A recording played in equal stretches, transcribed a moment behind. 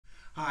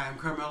Hi, I'm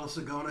Carmelo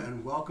Sigona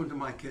and welcome to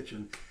my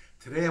kitchen.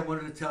 Today I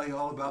wanted to tell you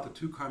all about the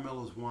Two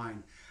Carmelos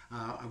wine.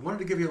 I wanted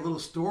to give you a little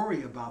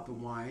story about the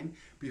wine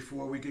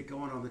before we get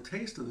going on the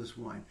taste of this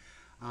wine.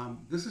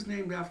 This is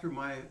named after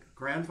my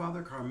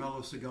grandfather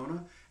Carmelo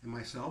Sigona and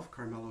myself,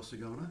 Carmelo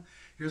Sigona.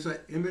 Here's an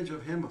image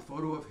of him, a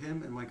photo of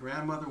him and my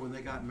grandmother when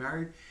they got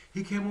married.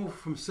 He came over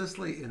from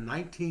Sicily in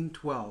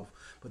 1912,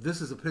 but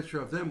this is a picture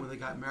of them when they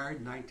got married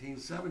in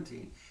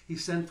 1917. He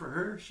sent for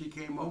her, she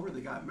came over, they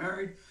got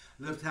married,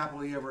 lived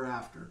happily ever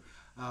after.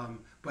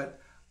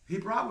 But he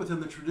brought with him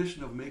the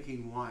tradition of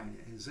making wine,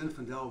 and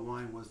Zinfandel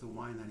wine was the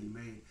wine that he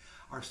made.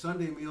 Our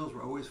Sunday meals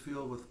were always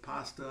filled with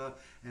pasta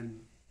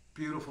and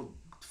beautiful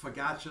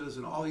focaccias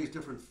and all these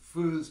different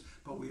foods,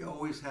 but we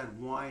always had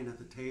wine at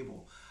the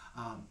table.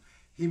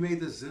 He made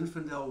this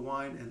Zinfandel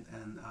wine,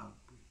 and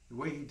the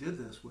way he did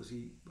this was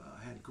he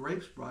had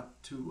grapes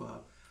brought to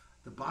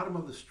the bottom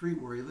of the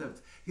street where he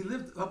lived. He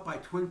lived up by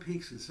Twin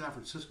Peaks in San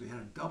Francisco. He had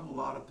a double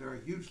lot up there,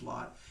 a huge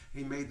lot.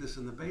 He made this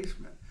in the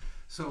basement.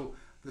 So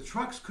the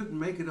trucks couldn't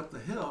make it up the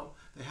hill.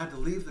 They had to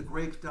leave the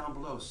grapes down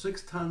below.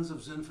 6 tons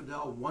of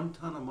Zinfandel, 1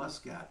 ton of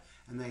Muscat,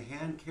 and they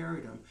hand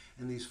carried them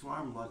in these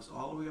farm lugs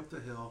all the way up the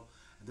hill,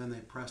 and then they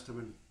pressed them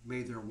and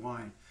made their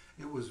wine.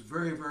 It was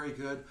very, very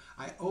good.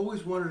 I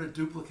always wanted to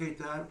duplicate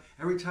that.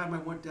 Every time I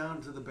went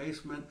down to the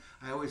basement,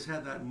 I always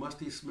had that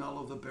musty smell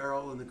of the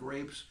barrel and the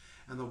grapes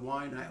and the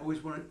wine. I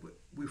always wanted,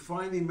 we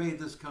finally made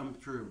this come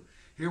true.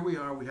 Here we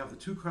are, we have the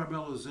Two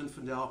Carmelos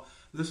Zinfandel.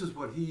 This is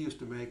what he used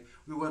to make.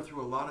 We went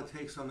through a lot of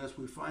takes on this.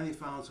 We finally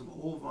found some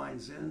Old Vine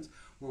Zins.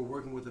 We're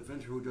working with a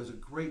vendor who does a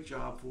great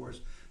job for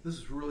us. This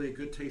is really a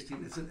good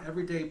tasting. It's an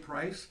everyday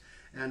price.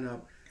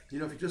 And you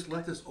know, if you just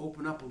let this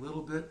open up a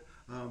little bit,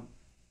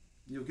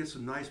 you'll get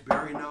some nice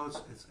berry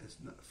notes.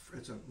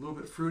 It's a little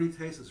bit fruity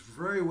taste. It's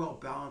very well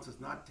balanced.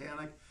 It's not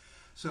tannic.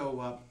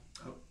 So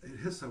it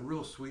hits a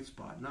real sweet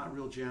spot, not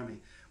real jammy.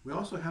 We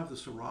also have the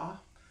Syrah.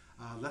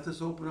 Let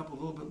this open up a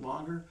little bit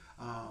longer.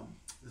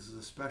 This is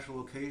a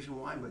special occasion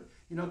wine, but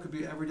you know, it could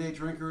be an everyday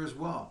drinker as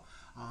well.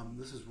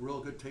 This is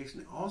real good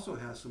tasting. It also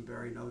has some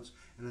berry notes,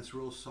 and it's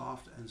real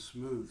soft and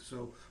smooth.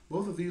 So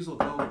both of these will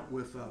go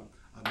with a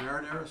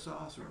marinara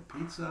sauce or a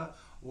pizza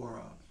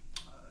or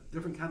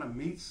different kind of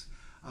meats.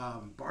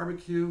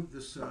 Barbecue,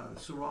 this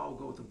Syrah will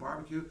go with the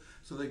barbecue,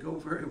 so they go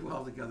very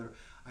well together.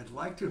 I'd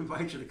like to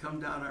invite you to come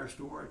down to our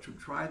store to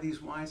try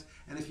these wines,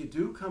 and if you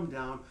do come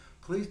down,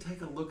 please take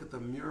a look at the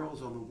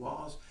murals on the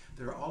walls.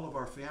 They're all of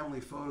our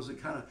family photos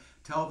that kind of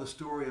tell the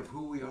story of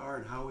who we are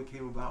and how we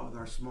came about with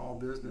our small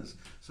business.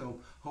 So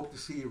hope to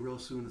see you real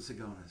soon at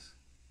Sigona's.